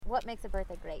What makes a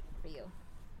birthday great for you?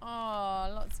 Oh,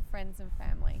 lots of friends and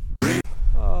family.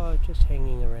 Oh, just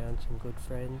hanging around some good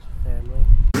friends, family.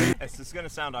 It's just going to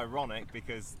sound ironic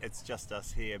because it's just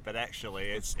us here, but actually,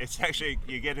 it's actually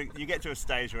you get to a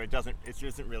stage where it doesn't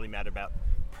really matter about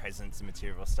presents and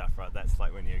material stuff, right? That's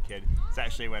like when you're a kid. It's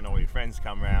actually when all your friends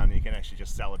come around and you can actually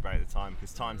just celebrate the time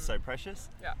because time's so precious.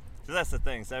 Yeah. So that's the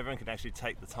thing. So everyone can actually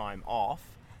take the time off.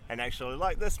 And actually,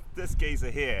 like this geezer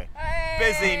here,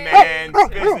 busy man.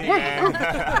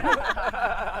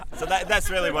 So that's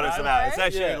really what it's about. It's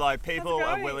actually like people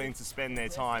are willing to spend their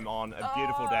time on a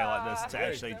beautiful day like this to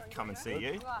actually come and see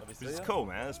you, which is cool,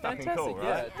 man. It's fucking cool,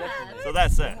 right? Yeah, definitely. So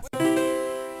that's it.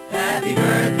 Happy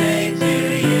birthday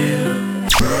to you.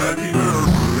 Happy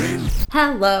birthday.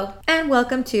 Hello, and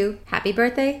welcome to Happy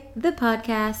Birthday, the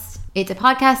podcast. It's a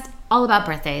podcast all about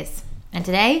birthdays. And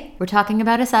today, we're talking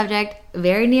about a subject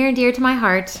very near and dear to my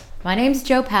heart. My name's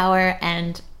Jo Power,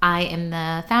 and I am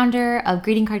the founder of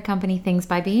greeting card company Things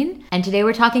by Bean. And today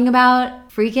we're talking about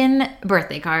freaking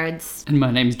birthday cards. And my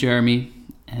name's Jeremy,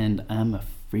 and I'm a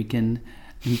freaking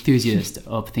enthusiast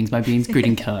of Things by Bean's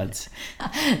greeting cards.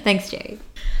 Thanks, Jerry.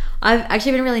 I've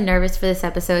actually been really nervous for this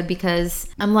episode because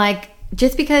I'm like,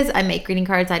 just because I make greeting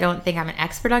cards, I don't think I'm an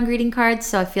expert on greeting cards,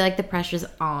 so I feel like the pressure's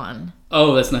on.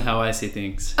 Oh, that's not how I see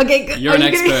things. Okay, good. You're an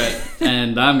expert,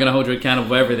 and I'm going to hold you accountable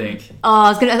for everything. Oh,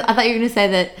 I thought you were going to say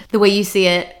that the way you see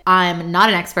it, I'm not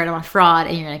an expert, I'm a fraud,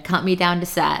 and you're going to cut me down to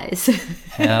size.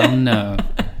 Hell no.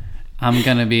 I'm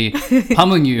going to be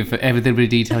pummeling you for every little bit of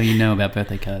detail you know about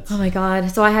birthday cards. Oh my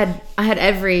god. So I had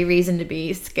every reason to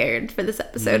be scared for this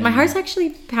episode. My heart's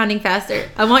actually pounding faster.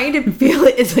 I want you to feel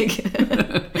it. It's like...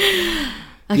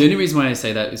 The only reason why I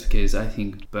say that is because I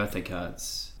think birthday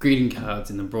cards, greeting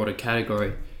cards in the broader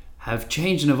category, have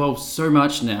changed and evolved so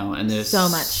much now, and they're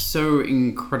so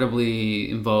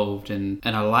incredibly involved, and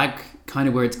I like kind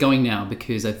of where it's going now,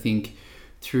 because I think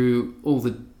through all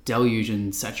the deluge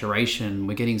and saturation,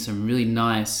 we're getting some really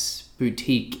nice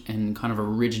boutique and kind of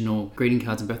original greeting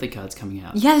cards and birthday cards coming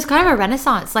out. Yeah, there's kind of a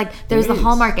renaissance. Like there's the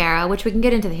Hallmark era, which we can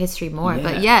get into the history more, Yeah.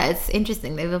 but yeah, it's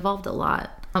interesting. They've evolved a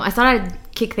lot. I thought I'd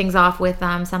kick things off with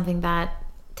something that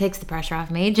takes the pressure off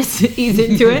me, just to ease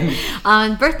into it.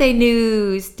 Birthday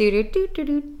news.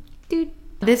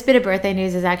 This bit of birthday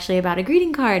news is actually about a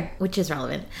greeting card, which is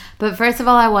relevant. But first of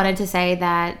all, I wanted to say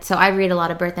that, so I read a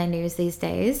lot of birthday news these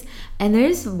days, and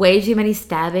there's way too many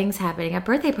stabbings happening at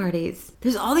birthday parties.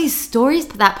 There's all these stories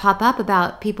that pop up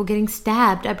about people getting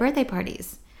stabbed at birthday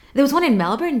parties. There was one in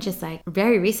Melbourne just like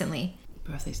very recently.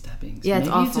 Birthday stabbings. Yeah, it's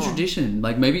maybe awful. It's a tradition.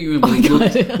 Like maybe you we're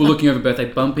looking over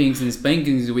birthday bumpings and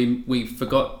spankings. We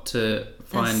forgot to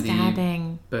find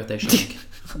the birthday shank.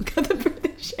 Got the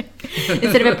birthday shank.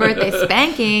 Instead of a birthday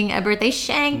spanking, a birthday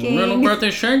shanking. Little birthday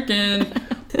shanking.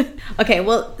 Okay,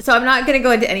 well, so I'm not going to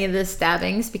go into any of the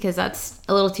stabbings because that's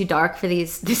a little too dark for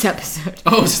this episode.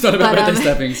 Oh, it's not about birthday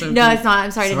stabbings. No, it's not.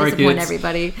 I'm sorry to disappoint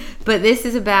everybody. But this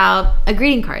is about a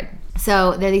greeting card.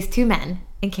 So there are these two men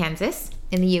in Kansas,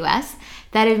 in the U.S.,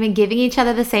 that have been giving each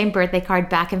other the same birthday card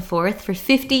back and forth for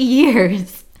 50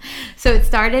 years. So it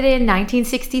started in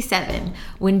 1967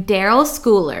 when Daryl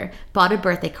Schooler bought a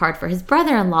birthday card for his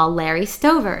brother-in-law, Larry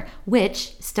Stover,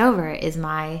 which Stover is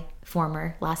my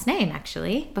former last name,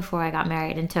 actually, before I got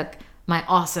married and took my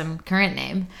awesome current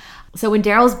name. So when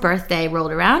Daryl's birthday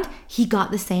rolled around, he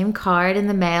got the same card in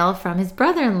the mail from his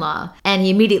brother-in-law, and he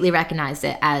immediately recognized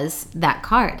it as that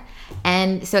card.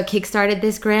 And so it kickstarted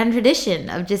this grand tradition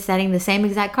of just sending the same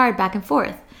exact card back and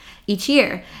forth each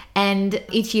year. And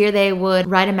each year they would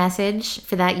write a message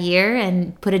for that year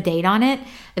and put a date on it.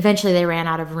 Eventually they ran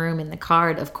out of room in the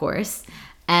card, of course.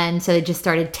 And so they just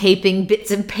started taping bits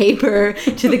of paper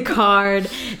to the card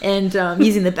and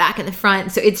using the back and the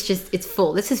front. So it's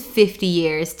full. This is 50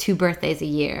 years, 2 birthdays a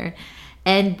year.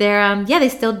 And they're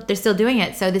still doing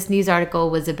it. So this news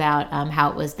article was about how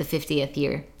it was the 50th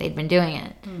year they'd been doing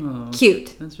it. Oh,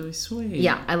 cute. That's really sweet.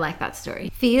 Yeah, I like that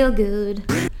story. Feel good.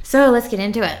 So let's get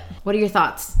into it. What are your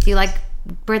thoughts? Do you like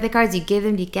birthday cards? Do you give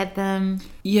them? Do you get them?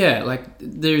 Yeah, like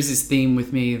there's this theme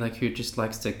with me, like who just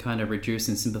likes to kind of reduce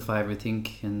and simplify everything.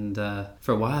 And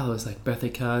for a while, it was like birthday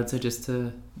cards are just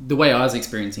the way I was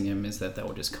experiencing them is that they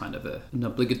were just kind of an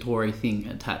obligatory thing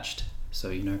attached. So,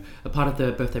 a part of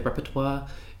the birthday repertoire,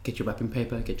 get your wrapping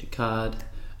paper, get your card,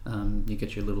 you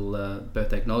get your little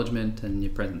birthday acknowledgement and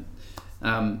your present.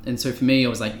 And so for me, I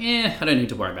was like, I don't need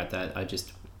to worry about that. I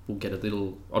just will get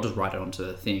I'll just write it onto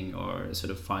the thing or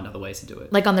sort of find other ways to do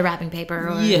it. Like on the wrapping paper?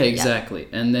 Yeah, exactly.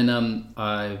 Yeah. And then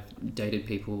I've dated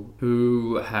people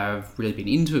who have really been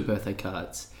into birthday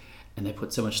cards and they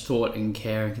put so much thought and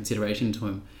care and consideration into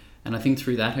them. And I think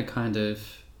through that,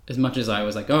 as much as I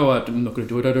was like, oh, I'm not going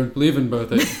to do it, I don't believe in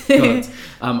birthday cards,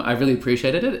 I really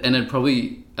appreciated it. And it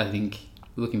probably, I think,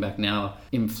 looking back now,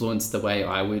 influenced the way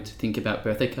I would think about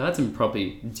birthday cards and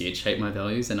probably did shape my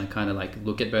values. And I kind of like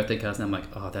look at birthday cards and I'm like,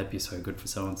 oh, that'd be so good for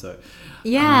so-and-so.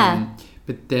 Yeah.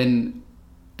 But then,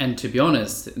 and to be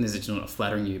honest, and this is not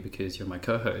flattering you because you're my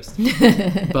co-host,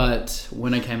 but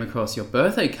when I came across your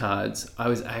birthday cards, I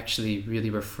was actually really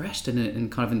refreshed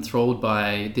and kind of enthralled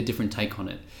by the different take on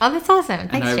it. Oh, that's awesome.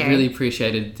 Thanks, and I Jared. really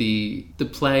appreciated the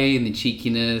play and the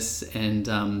cheekiness,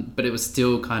 and but it was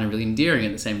still kind of really endearing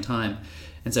at the same time.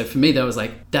 And so for me, that was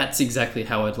like, that's exactly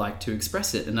how I'd like to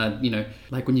express it. And I,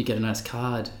 like when you get a nice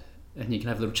card and you can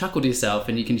have a little chuckle to yourself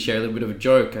and you can share a little bit of a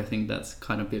joke, I think that's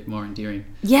kind of a bit more endearing.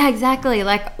 Yeah, exactly.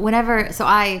 Like whenever, so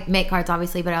I make cards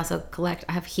obviously, but I also I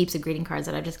have heaps of greeting cards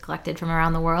that I've just collected from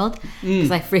around the world because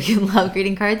I freaking love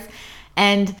greeting cards.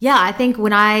 And yeah, I think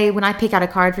when I pick out a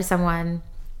card for someone,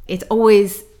 it's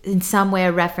always in some way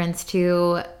a reference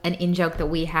to an in-joke that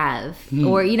we have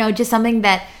or, just something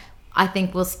that I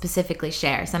think we'll specifically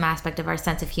share, some aspect of our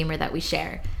sense of humor that we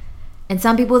share. And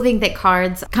some people think that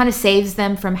cards kind of saves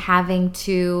them from having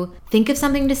to think of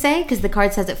something to say because the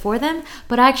card says it for them.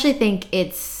 But I actually think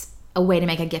it's a way to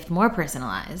make a gift more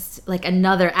personalized. Like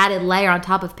another added layer on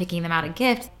top of picking them out a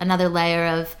gift, another layer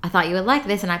of, I thought you would like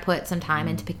this and I put some time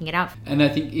into picking it out. And I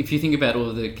think if you think about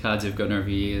all the cards I've gotten over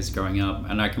years growing up,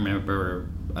 and I can remember,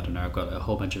 I don't know, I've got a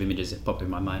whole bunch of images that pop in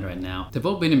my mind right now. They've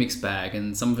all been a mixed bag,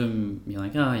 and some of them you're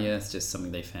like, oh yeah, it's just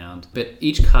something they found. But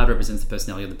each card represents the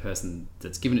personality of the person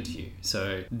that's given it to you.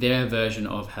 So their version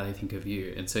of how they think of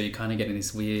you. And so you're kind of getting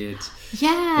this weird, like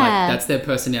that's their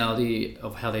personality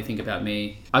of how they think about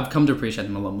me. I've come to appreciate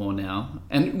them a lot more now.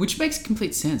 And which makes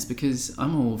complete sense because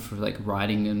I'm all for like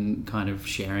writing and kind of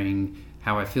sharing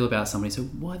how I feel about somebody. So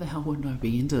why the hell wouldn't I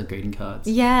be into greeting cards?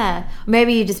 Yeah.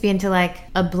 Maybe you'd just be into like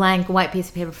a blank white piece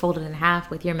of paper folded in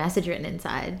half with your message written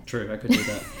inside. True, I could do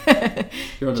that.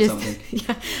 You're onto something.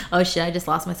 Yeah. Oh shit, I just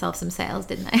lost myself some sales,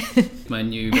 didn't I? My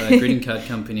new greeting card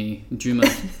company,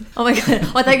 Juma. Oh my god.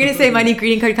 Oh, I thought you were going to say my new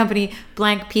greeting card company,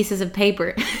 blank pieces of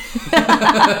paper.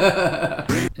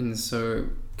 And so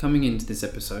coming into this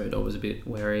episode, I was a bit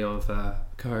wary of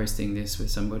co-hosting this with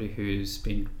somebody who's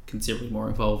been considerably more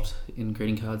involved in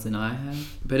greeting cards than I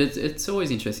have. But it's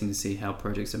always interesting to see how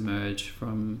projects emerge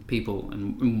from people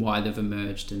and why they've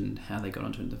emerged and how they got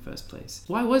onto it in the first place.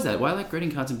 Why was that? Why like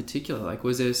greeting cards in particular? Like,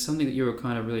 was there something that you were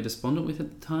kind of really despondent with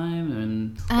at the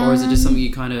time, or is it just something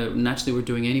you kind of naturally were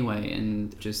doing anyway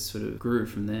and just sort of grew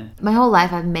from there? My whole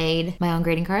life I've made my own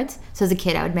greeting cards. So as a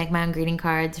kid I would make my own greeting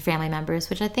cards for family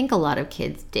members, which I think a lot of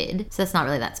kids did. So that's not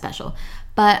really that special.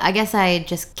 But I guess I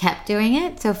just kept doing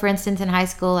it. So for instance, in high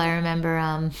school, I remember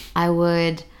I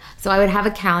would have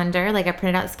a calendar, like I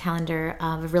printed out this calendar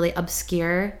of really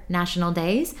obscure national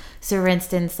days. So for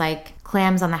instance, like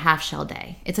clams on the half shell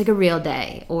day. It's like a real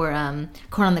day, or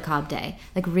corn on the cob day,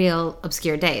 like real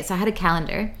obscure days. So I had a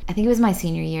calendar. I think it was my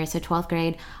senior year, so 12th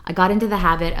grade. I got into the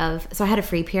habit of, so I had a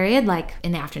free period like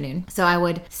in the afternoon. So I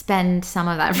would spend some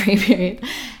of that free period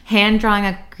hand drawing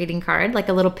a greeting card, like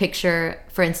a little picture,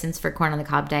 for instance, for corn on the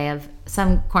cob day of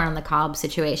some corn on the cob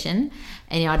situation.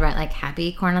 And I'd write like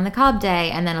happy corn on the cob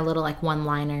day, and then a little like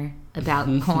one-liner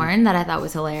about corn that I thought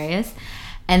was hilarious.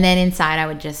 And then inside I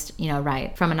would just,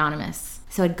 write from anonymous.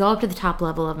 So I'd go up to the top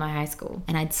level of my high school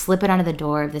and I'd slip it under the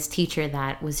door of this teacher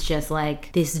that was just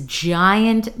like this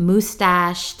giant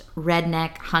mustached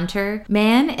redneck hunter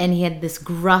man. And he had this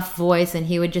gruff voice, and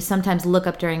he would just sometimes look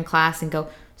up during class and go,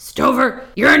 "Stover,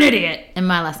 you're an idiot." And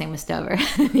my last name was Stover.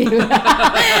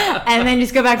 And then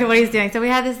just go back to what he was doing. So we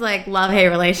had this like love-hate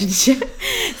relationship.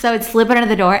 So I would slip it under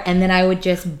the door and then I would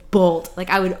just bolt. Like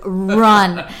I would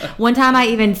run. One time I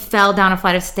even fell down a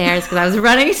flight of stairs because I was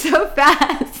running so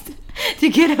fast to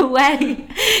get away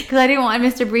because I didn't want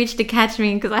Mr. Breach to catch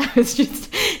me because I was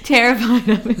just terrified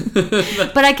of him.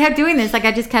 But I kept doing this. Like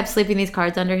I just kept slipping these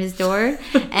cards under his door,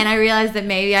 and I realized that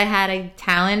maybe I had a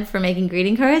talent for making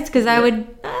greeting cards because I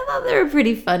thought they were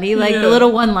pretty funny. Like the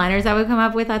little one-liners I would come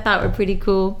up with I thought were pretty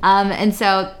cool. And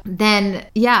so then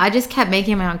I just kept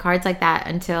making my own cards like that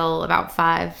until about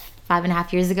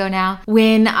 5.5 years ago now,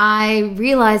 when I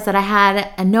realized that I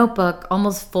had a notebook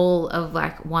almost full of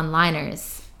like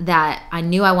one-liners that I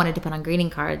knew I wanted to put on greeting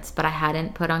cards, but I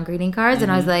hadn't put on greeting cards.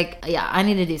 And I was like, I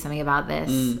need to do something about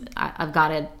this. I've got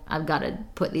to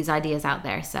put these ideas out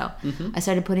there. So I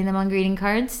started putting them on greeting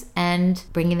cards and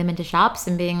bringing them into shops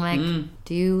and being like,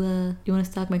 do you want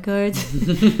to stock my cards?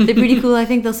 They're pretty cool. I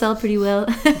think they'll sell pretty well.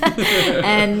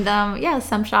 And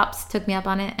some shops took me up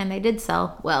on it and they did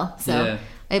sell well. So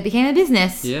it became a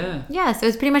business. Yeah. Yeah, so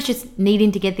it's pretty much just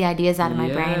needing to get the ideas out of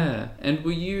my brain. Yeah. And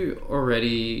were you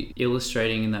already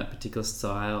illustrating in that particular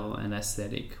style and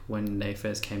aesthetic when they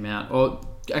first came out? Or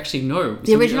actually, no.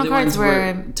 The original cards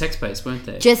were text-based, weren't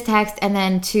they? just text and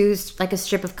then like a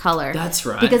strip of color. That's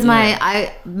right. Because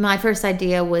yeah. my first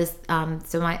idea was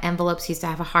so my envelopes used to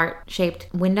have a heart-shaped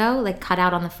window like cut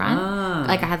out on the front.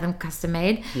 Like I had them custom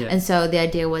made. Yeah. And so the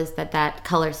idea was that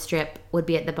color strip would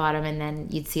be at the bottom and then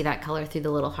you'd see that color through the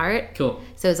little heart. Cool.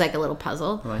 So it was like a little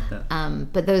puzzle. I like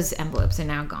that. But those envelopes are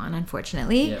now gone,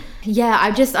 unfortunately. Yeah. Yeah,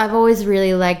 I've always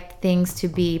really liked things to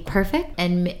be perfect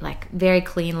and like very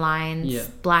clean lines, Yeah.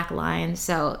 black lines.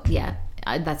 So yeah,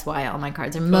 that's why all my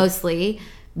cards are mostly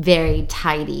very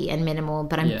tidy and minimal.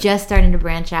 But I'm Yeah. just starting to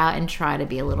branch out and try to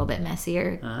be a little bit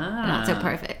messier, not so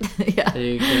perfect. Yeah. There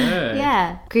you go.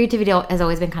 Yeah, creativity has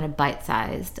always been kind of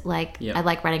bite-sized. Like Yeah. I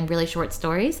like writing really short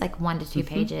stories, like 1 to 2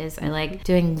 pages. I like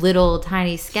doing little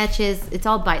tiny sketches. It's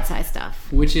all bite-sized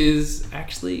stuff. Which is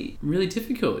actually really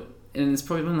difficult. And it's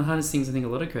probably one of the hardest things I think a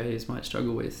lot of creators might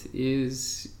struggle with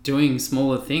is doing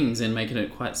smaller things and making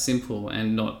it quite simple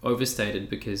and not overstated,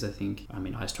 because I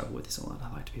struggle with this a lot.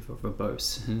 I like to be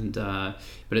verbose, and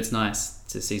but it's nice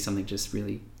to see something just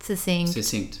really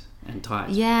succinct and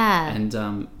tight. Yeah. And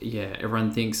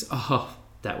everyone thinks, oh,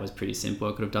 that was pretty simple.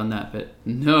 I could have done that, but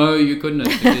no, you couldn't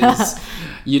have, because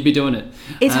you'd be doing it.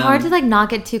 It's hard to like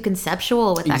not get too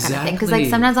conceptual with that kind of thing, because like Exactly.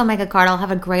 sometimes I'll make a card, I'll have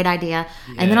a great idea,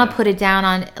 and then Yeah. I'll put it down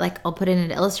on I'll put it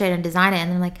into Illustrator and design it, and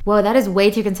then I'm like, whoa, that is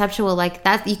way too conceptual. Like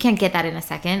that, you can't get that in a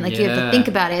second. Like you have to Yeah. think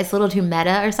about it. It's a little too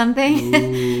meta or something.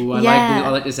 Ooh, I Yeah.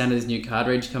 like the sound of this new card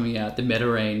range coming out, the meta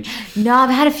range. No, I've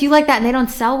had a few like that, and they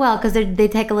don't sell well because they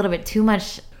take a little bit too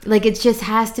much. Like it just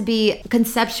has to be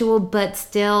conceptual, but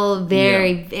still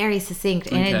very, very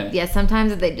succinct. And Okay.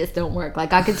 sometimes they just don't work.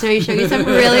 Like I could show you some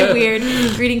really weird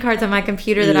greeting cards on my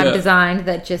computer that Yeah. I've designed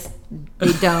that just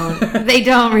they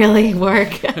don't really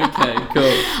work. Okay,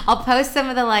 cool. I'll post some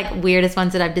of the like weirdest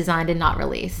ones that I've designed and not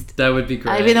released. That would be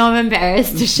great. Even though I'm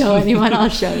embarrassed to show anyone, I'll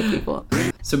show people.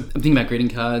 So I'm thinking about greeting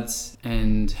cards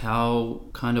and how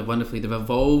kind of wonderfully they've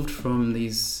evolved from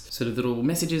these sort of little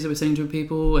messages that we're sending to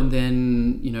people, and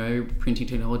then, printing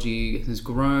technology has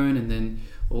grown, and then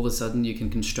all of a sudden you can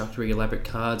construct really elaborate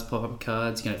cards, pop-up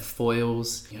cards,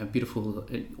 foils, beautiful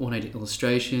ornate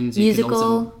illustrations. You can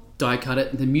also Musical. die cut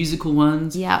it, the musical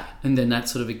ones. Yeah. And then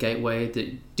that's sort of a gateway.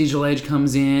 The digital age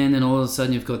comes in, and all of a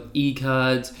sudden you've got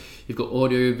e-cards, you've got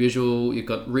audio, visual, you've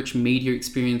got rich media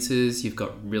experiences, you've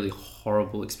got really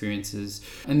horrible experiences.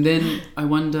 And then I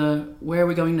wonder, where are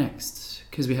we going next?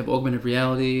 Because we have augmented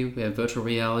reality, we have virtual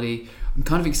reality. I'm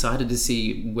kind of excited to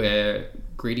see where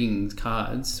greetings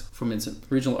cards from its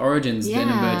original origins then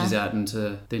Yeah. emerges out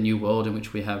into the new world in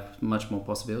which we have much more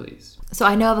possibilities. So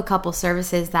I know of a couple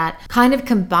services that kind of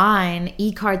combine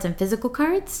e-cards and physical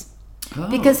cards. Oh.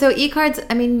 Because so e-cards,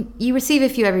 you receive a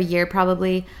few every year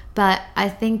probably, but I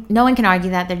think no one can argue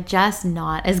that they're just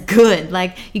not as good.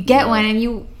 Like you get one and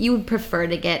you would prefer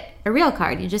to get a real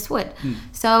card. You just would.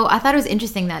 So I thought it was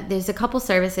interesting that there's a couple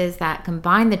services that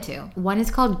combine the two. One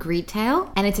is called Greettail,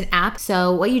 and it's an app.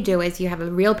 So what you do is you have a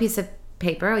real piece of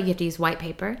paper, you have to use white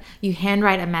paper, you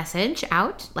handwrite a message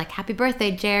out like happy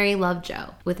birthday Jerry, love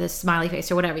Joe, with a smiley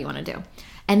face or whatever you want to do.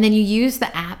 And then you use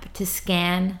the app to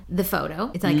scan the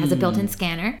photo. It's like has a built-in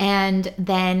scanner. And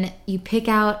then you pick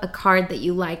out a card that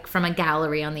you like from a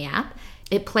gallery on the app.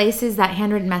 It places that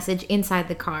handwritten message inside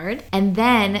the card. And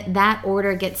then that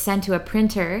order gets sent to a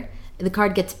printer. The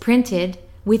card gets printed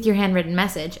with your handwritten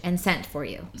message and sent for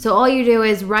you. So all you do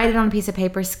is write it on a piece of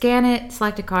paper, scan it,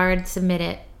 select a card, submit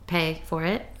it, pay for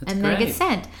it, and then it gets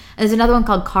sent. And there's another one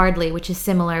called Cardly, which is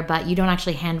similar, but you don't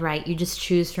actually handwrite. You just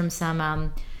choose from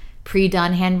some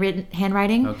pre-done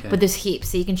handwriting, but there's heaps,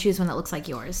 so you can choose one that looks like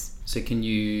yours. So can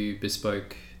you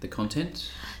bespoke the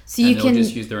content? So you they'll can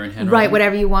just use their own handwriting? write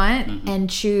whatever you want and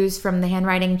choose from the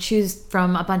handwriting, choose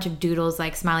from a bunch of doodles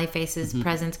like smiley faces,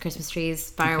 presents, Christmas trees,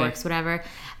 fireworks, whatever.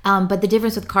 But the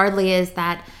difference with Cardly is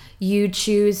that you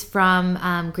choose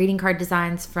from greeting card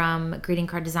designs from greeting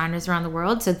card designers around the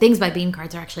world. So Things by Bean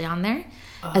cards are actually on there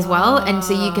as well. And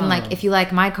so you can if you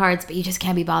like my cards, but you just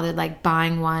can't be bothered like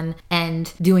buying one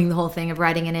and doing the whole thing of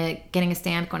writing in it, getting a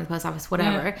stamp, going to the post office,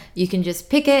 whatever. You can just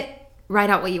pick it, write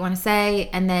out what you want to say,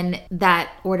 and then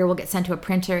that order will get sent to a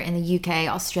printer in the UK,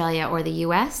 Australia, or the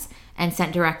US and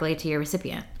sent directly to your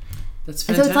recipient. That's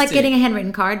And fantastic. so it's like getting a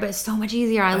handwritten card, but it's so much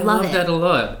easier. I love it. that a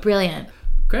lot. Brilliant.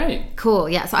 Great. Cool.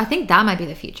 Yeah. So I think that might be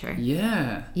the future.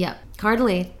 Yeah. Yep.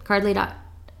 Cardly. To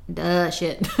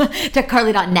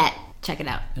Cardly.net. Check it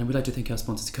out. And we'd like to thank our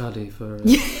sponsors, Cardly, for...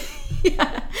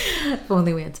 If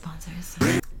only we had sponsors.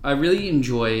 I really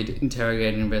enjoyed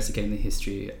interrogating and investigating the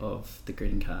history of the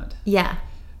greeting card. Yeah.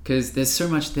 Because there's so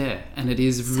much there, and it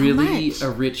is So really much. a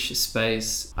rich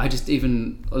space. I just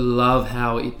even love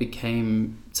how it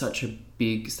became such a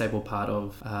big staple part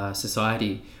of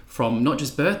society, from not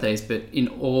just birthdays, but in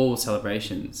all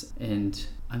celebrations. And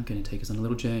I'm going to take us on a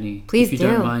little journey. Please if you do.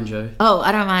 don't mind, Joe. Oh,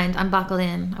 I don't mind. I'm buckled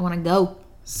in. I want to go.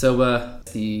 So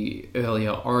the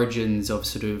earlier origins of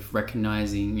sort of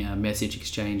recognizing message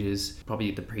exchanges,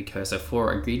 probably the precursor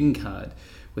for a greeting card,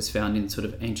 was found in sort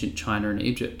of ancient China and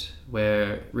Egypt,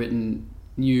 where written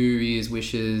New Year's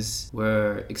wishes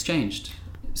were exchanged.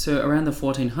 So around the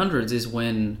 1400s is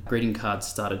when greeting cards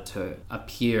started to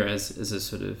appear as a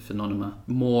sort of phenomenon,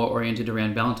 more oriented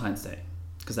around Valentine's Day,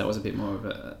 because that was a bit more of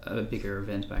a bigger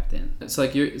event back then. It's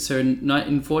like in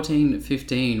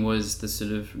 1415 was the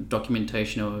sort of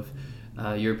documentation of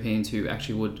Europeans who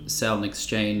actually would sell and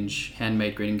exchange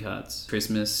handmade greeting cards.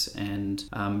 Christmas and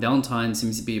Valentine's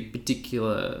seems to be a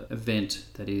particular event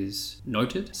that is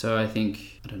noted. So I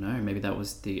think, I don't know, maybe that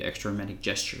was the extra romantic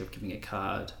gesture of giving a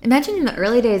card. Imagine in the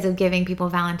early days of giving people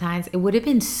Valentine's, it would have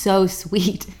been so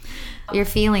sweet. Your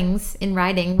feelings in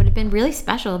writing would have been really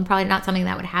special and probably not something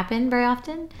that would happen very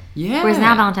often. Yeah. Whereas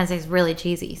now Valentine's Day is really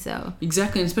cheesy, so.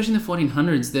 Exactly, and especially in the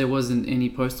 1400s, there wasn't any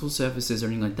postal services or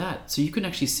anything like that. So you could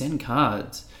actually send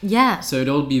cards. Yeah. So it'd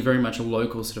all be very much a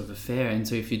local sort of affair. And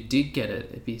so if you did get it,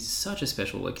 it'd be such a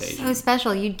special occasion. So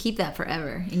special. You'd keep that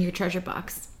forever in your treasure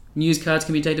box. News cards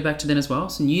can be dated back to then as well.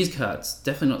 So news cards,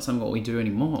 definitely not something what we do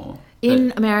anymore.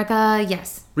 In America,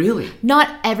 yes. Really?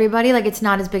 Not everybody, like it's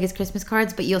not as big as Christmas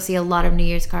cards, but you'll see a lot of New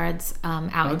Year's cards out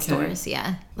in Okay. stores,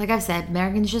 yeah. Like I've said,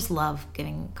 Americans just love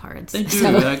getting cards. They do.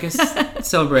 So- I guess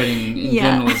celebrating in Yeah.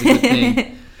 general is a good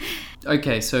thing.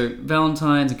 Okay, so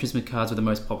Valentine's and Christmas cards were the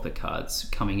most popular cards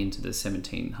coming into the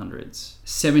 1700s.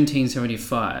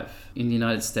 1775 in the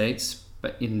United States,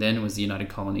 but in then it was the United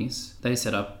Colonies. They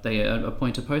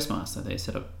appoint a postmaster. They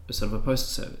set up a sort of a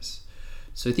postal service.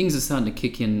 So things are starting to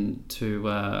kick into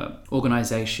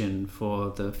organisation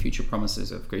for the future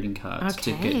promises of greeting cards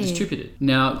to get Okay. distributed.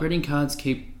 Now, greeting cards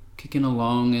keep kicking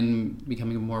along and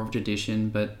becoming more of a tradition,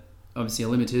 but obviously are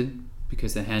limited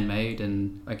because they're handmade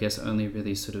and I guess only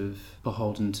really sort of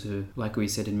beholden to, like we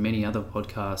said in many other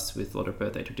podcasts with a lot of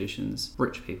birthday traditions,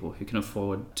 rich people who can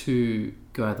afford to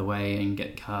go out of the way and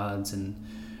get cards. And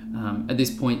at this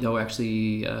point, they were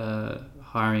actually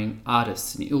hiring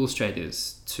artists and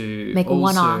illustrators to Make also,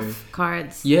 one-off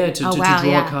cards. Yeah, to draw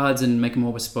yeah. cards and make them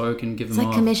more bespoke and give It's them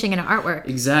like off. commissioning an artwork.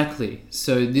 Exactly.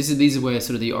 So these are where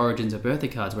sort of the origins of birthday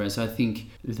cards were. So I think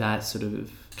that sort of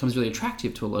becomes really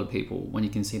attractive to a lot of people when you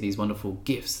can see these wonderful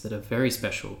gifts that are very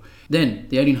special. Then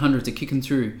the 1800s are kicking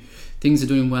through. Things are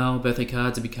doing well. Birthday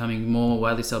cards are becoming more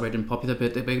widely celebrated and popular,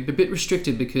 but they're a bit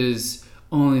restricted because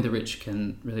only the rich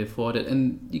can really afford it,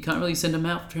 and you can't really send them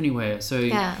out to anywhere. So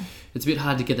Yeah. it's a bit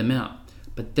hard to get them out.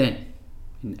 But then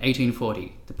in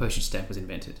 1840, the postage stamp was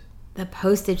invented. The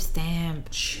postage stamp.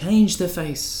 Changed the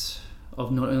face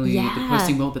of not only the Yeah.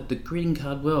 posting world but the greeting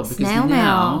card world, because Snail now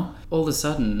mail. all of a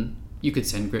sudden you could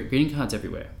send greeting cards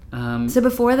everywhere. So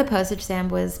before the postage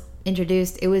stamp was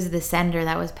introduced, it was the sender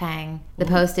that was paying the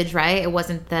postage, right? It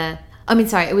wasn't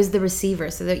it was the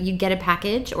receiver. So that you'd get a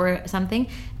package or something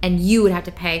and you would have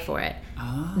to pay for it.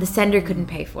 The sender couldn't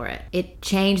pay for it. It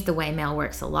changed the way mail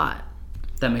works a lot.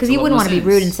 That makes Because a you lot wouldn't more want to be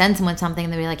sense. rude and send someone something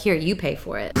and they'd be like, here, you pay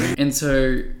for it. And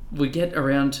so we get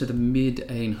around to the mid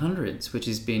 1800s, which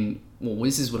has been, well,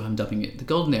 this is what I'm dubbing it, the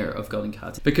golden era of golden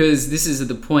cards. Because this is at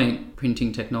the point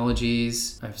printing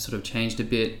technologies have sort of changed a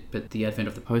bit, but the advent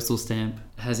of the postal stamp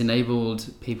has enabled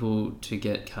people to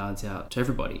get cards out to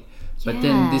everybody. But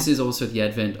then Yeah. this is also the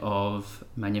advent of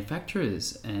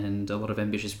manufacturers and a lot of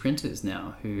ambitious printers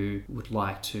now who would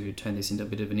like to turn this into a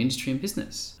bit of an industry and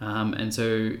business. And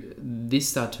so this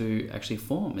started to actually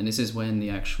form. And this is when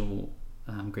the actual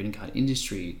greeting card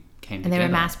industry came And together. they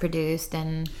were mass produced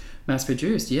and Mass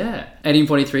produced, yeah.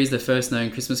 1843 is the first known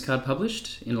Christmas card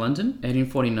published in London.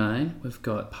 1849, we've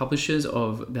got publishers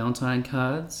of Valentine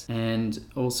cards and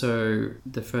also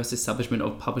the first establishment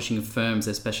of publishing firms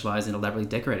that specialise in elaborately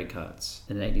decorated cards.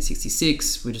 And in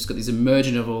 1866, we just got this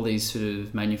emergence of all these sort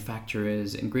of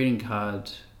manufacturers and greeting card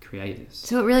creators.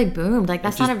 so it really boomed. Like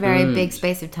that's It not a just very boomed. big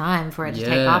space of time for it to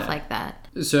take Yeah. off like that.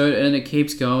 So, and it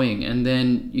keeps going. And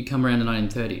then you come around the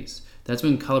 1930s. That's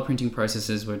when colour printing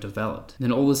processes were developed. And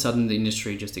then all of a sudden the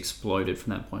industry just exploded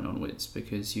from that point onwards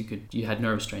because you had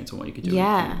no restraints on what you could do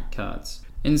Yeah. with the cards.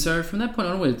 And so from that point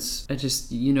onwards,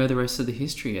 the rest of the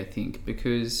history, I think,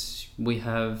 because we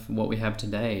have what we have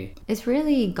today. It's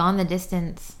really gone the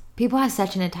distance. people have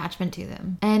such an attachment to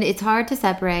them. And it's hard to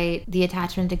separate the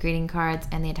attachment to greeting cards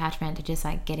and the attachment to just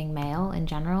like getting mail in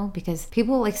general, because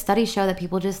people, like, studies show that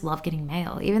people just love getting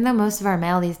mail. Even though most of our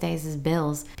mail these days is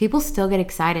bills, people still get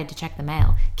excited to check the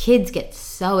mail. Kids get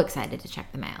so excited to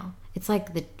check the mail. It's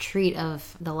like the treat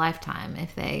of the lifetime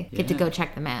if they get to go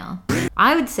check the mail.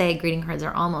 I would say greeting cards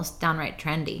are almost downright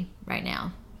trendy right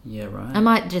now. Yeah, right. I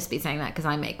might just be saying that because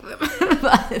I make them,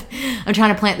 but I'm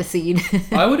trying to plant the seed.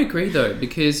 I would agree though,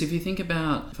 because if I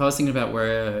was thinking about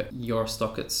where your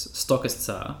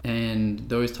stockists are, and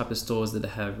those type of stores that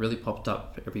have really popped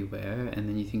up everywhere, and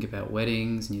then you think about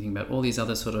weddings, and you think about all these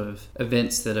other sort of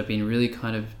events that have been really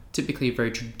kind of typically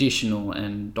very traditional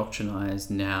and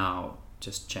doctrinized, now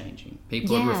just changing.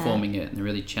 People are reforming it, and they're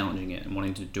really challenging it and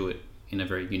wanting to do it in a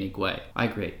very unique way. I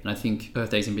agree. And I think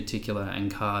birthdays in particular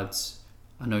and cards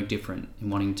are no different in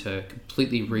wanting to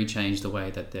completely rechange the way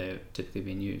that they're typically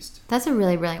being used. That's a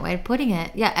really brilliant way of putting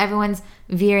it. Yeah, everyone's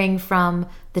veering from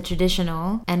the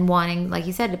traditional and wanting, like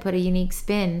you said, to put a unique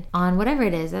spin on whatever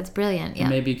it is. That's brilliant. Yeah. And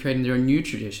maybe creating their own new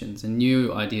traditions and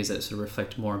new ideas that sort of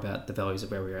reflect more about the values of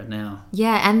where we are now.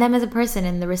 Yeah, and them as a person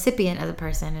and the recipient as a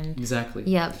person. And exactly.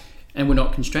 Yeah. And we're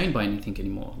not constrained by anything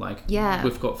anymore. Like, yeah,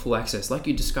 we've got full access. Like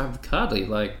you described with Cardly,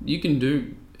 like you can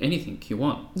do anything you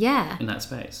want in that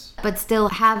space, but still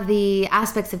have the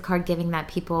aspects of card giving that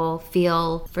people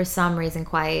feel for some reason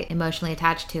quite emotionally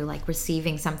attached to, like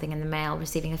receiving something in the mail,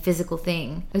 receiving a physical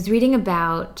thing. I was reading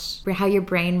about how your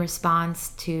brain responds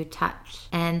to touch,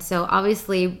 and so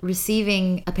obviously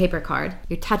receiving a paper card,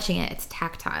 you're touching it, it's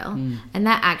tactile, and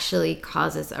that actually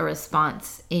causes a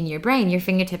response in your brain. Your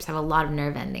fingertips have a lot of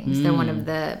nerve endings. They're one of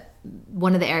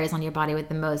the areas on your body with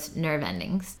the most nerve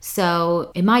endings.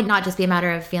 So it might not just be a matter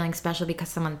of feeling special because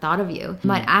someone thought of you. It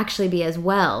might actually be as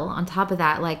well, on top of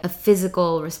that, like a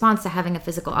physical response to having a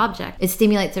physical object. It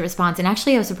stimulates a response in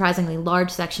actually a surprisingly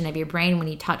large section of your brain when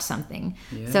you touch something.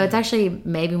 Yeah. So it's actually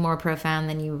maybe more profound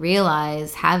than you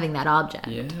realize having that object.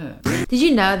 Yeah. Did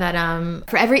you know that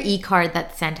for every e-card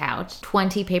that's sent out,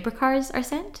 20 paper cards are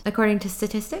sent, according to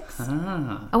statistics?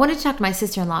 Ah. I wanted to talk to my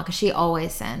sister-in-law because she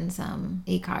always sends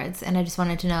e-cards. And I just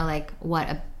wanted to know, like, what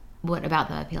about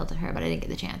them appealed to her, but I didn't get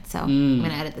the chance. So I'm going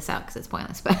to edit this out because it's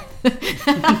pointless. But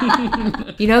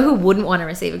you know who wouldn't want to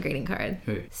receive a greeting card?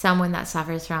 Who? Someone that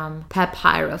suffers from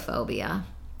papyrophobia.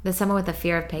 There's someone with a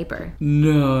fear of paper.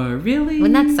 No, really?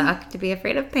 Wouldn't that suck, to be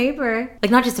afraid of paper?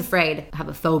 Like, not just afraid, have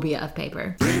a phobia of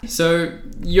paper. So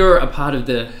you're a part of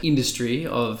the industry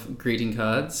of greeting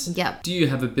cards. Yep. Do you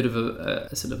have a bit of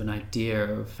a sort of an idea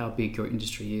of how big your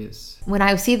industry is? When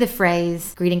I see the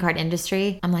phrase greeting card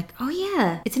industry, I'm like, oh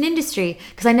yeah, it's an industry.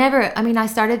 Because I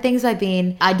started things by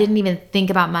I didn't even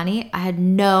think about money. I had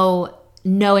no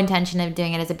intention of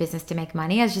doing it as a business to make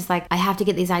money. I was just like, I have to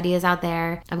get these ideas out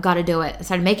there. I've got to do it. I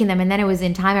started making them, and then it was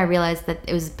in time I realized that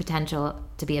it was potential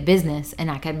to be a business and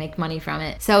I could make money from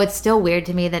it. So it's still weird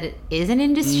to me that it is an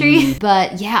industry,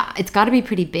 but yeah, it's got to be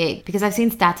pretty big because I've seen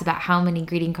stats about how many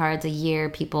greeting cards a year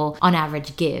people on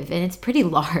average give, and it's pretty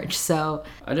large. So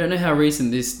I don't know how recent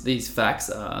these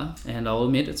facts are, and I'll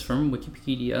admit it's from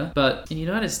Wikipedia, but in the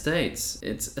United States,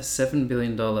 it's a $7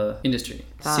 billion industry.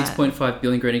 6.5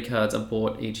 billion greeting cards are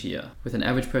bought each year, with an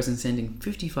average person sending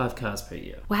 55 cards per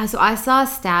year. Wow, so I saw a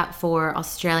stat for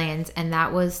Australians, and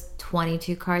that was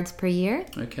 22 cards per year.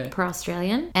 Okay. Per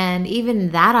Australian. And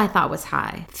even that I thought was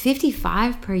high.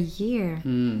 55 per year.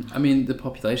 I mean, the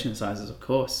population sizes, of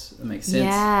course. It makes sense.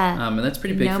 Yeah. And that's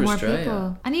pretty big for Australia.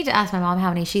 People. I need to ask my mom how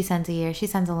many she sends a year. She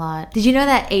sends a lot. Did you know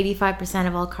that 85%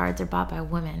 of all cards are bought by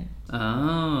women?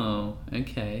 Oh,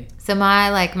 okay. So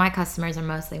my customers are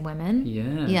mostly women.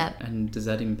 Yeah. Yep. And does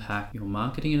that impact your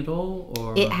marketing at all,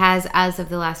 or? It has, as of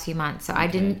the last few months. So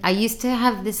I used to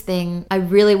have this thing. I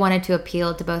really wanted to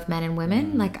appeal to both men and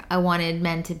women. Like, I wanted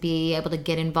men to be able to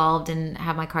get involved and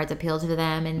have my cards appeal to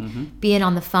them and be in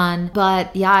on the fun.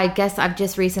 But yeah, I guess I've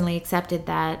just recently accepted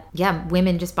that, yeah,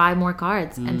 women just buy more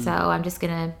cards. And so I'm just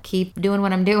going to keep doing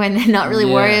what I'm doing and not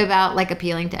really worry about like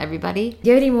appealing to everybody. Do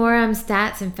you have any more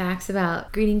stats and facts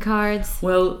about greeting cards?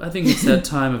 Well, I think it's that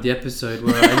time of the episode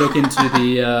where I look into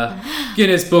the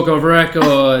Guinness Book of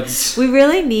Records. We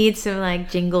really need some like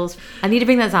jingles. I need to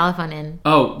bring that xylophone in.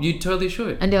 Oh, you totally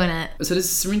should. I'm doing it. So there's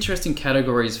some interesting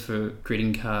categories for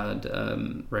greeting card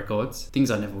records. Things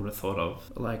I never would have thought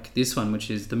of. Like this one, which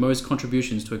is the most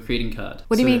contributions to a greeting card.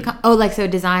 What do you mean? So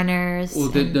designers? Well,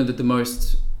 the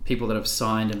most people that have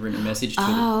signed and written a message to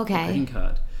the greeting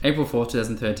card. April 4th,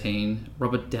 2013,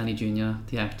 Robert Downey Jr.,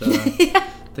 the actor,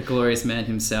 the glorious man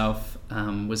himself,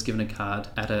 was given a card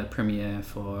at a premiere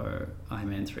for Iron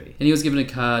Man 3. And he was given a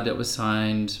card that was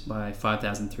signed by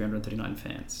 5,339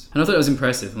 fans. And I thought it was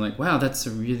impressive. I'm like, wow, that's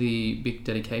a really big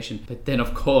dedication. But then,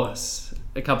 of course,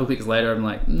 a couple of clicks later, I'm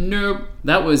like, nope.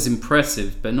 That was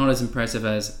impressive, but not as impressive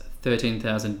as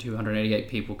 13,288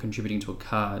 people contributing to a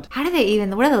card. How do they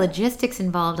even, what are the logistics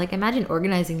involved? Like, imagine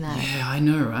organizing that. Yeah, I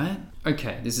know, right?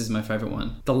 Okay, this is my favorite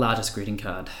one. The largest greeting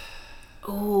card.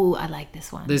 Oh, I like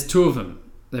this one. There's 2 of them.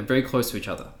 They're very close to each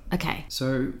other. Okay.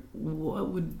 So what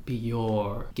would be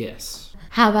your guess?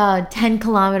 How about 10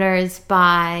 kilometers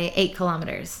by 8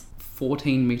 kilometers?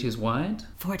 14 meters wide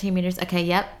 14 meters. Okay,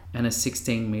 yep. and a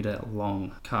 16 meter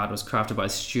long card was crafted by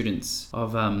students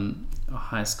of a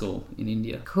high school in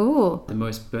India. Cool. The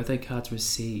most birthday cards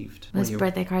received. Most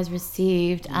birthday cards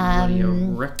received. What do you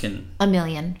reckon? 1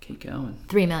 million. Keep going.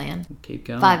 3 million. Keep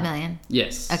going. 5 million.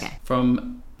 Yes. Okay.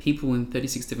 From people in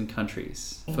 36 different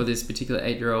countries for this particular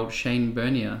 8-year-old Shane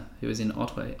Bernier who was in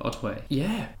Otway.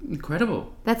 Yeah,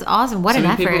 incredible. That's awesome. What So an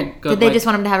many people effort. got, Did they like- just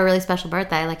want him to have a really special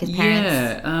birthday, like his parents?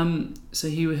 Yeah, so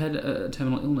he had a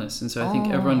terminal illness, and so I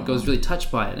think everyone was really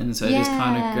touched by it, and so it just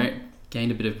kind of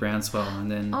gained a bit of groundswell,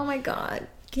 and then... Oh my god.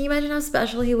 Can you imagine how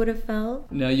special he would have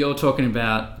felt? Now, you're talking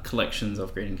about collections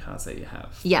of greeting cards that you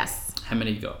have. Yes. How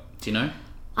many you got? Do you know?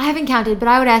 I haven't counted, but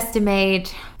I would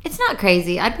estimate... It's not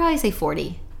crazy. I'd probably say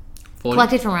 40. 40?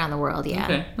 Collected from around the world, yeah.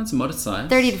 Okay, that's a modest size.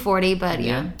 30 to 40, but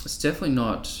yeah. It's definitely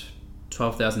not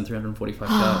 12,345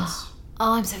 cards.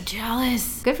 Oh, I'm so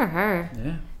jealous. Good for her.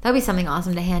 Yeah. That'd be something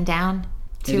awesome to hand down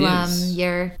to It is.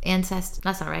 your ancestors.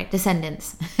 That's not right.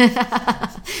 Descendants.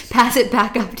 Pass it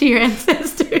back up to your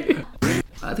ancestors.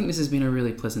 I think this has been a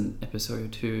really pleasant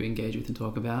episode to engage with and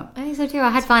talk about. I think so too.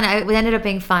 I had fun. It ended up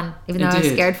being fun, even though I was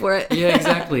did. scared for it. Yeah,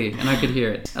 exactly. And I could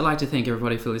hear it. I'd like to thank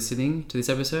everybody for listening to this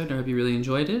episode. I hope you really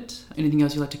enjoyed it. Anything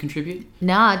else you'd like to contribute?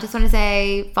 No, I just want to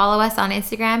say follow us on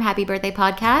Instagram, Happy Birthday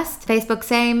Podcast. Facebook,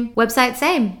 same. Website,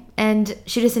 same. And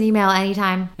shoot us an email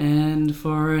anytime. And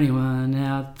for anyone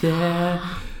out there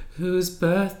whose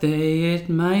birthday it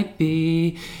might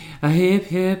be, a hip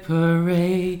hip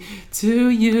hooray to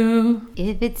you.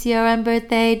 If it's your own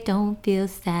birthday, don't feel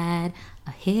sad.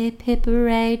 A hip hip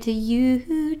hooray to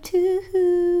you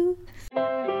too.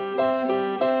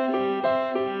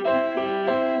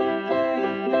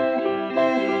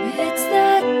 It's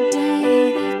that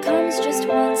day that comes just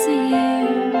once a year.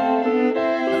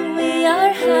 We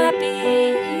are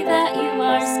happy that you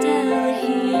are still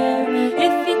here.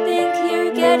 If you think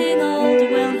you're getting old,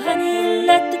 well honey,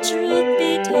 let the truth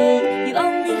be told. You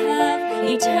only have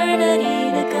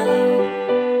eternity to go.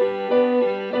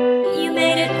 You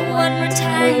made it one more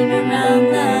time around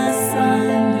the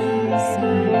sun.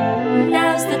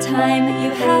 Now's the time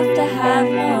you have to have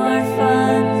more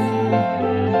fun.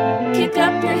 Kick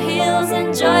up your heels,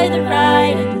 enjoy the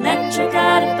ride, and let your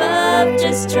God above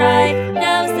just drive.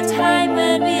 Now's the time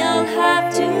when we all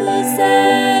have to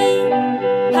say,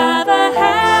 have a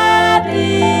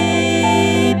happy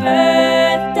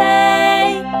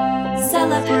birthday.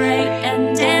 Celebrate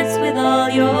and dance with all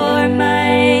your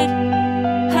might.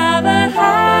 Have a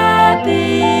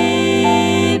happy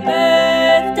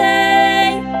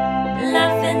birthday.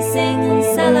 Laugh and sing and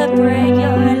celebrate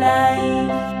your life.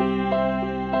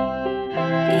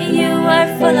 You are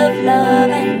full of love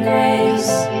and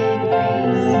grace.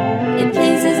 It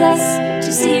pleases us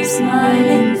to see your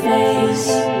smiling face,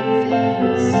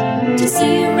 to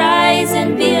see you rise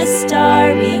and be a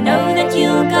star. We know that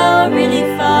you'll go really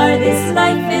far. This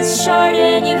life is short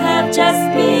and you have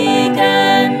just begun.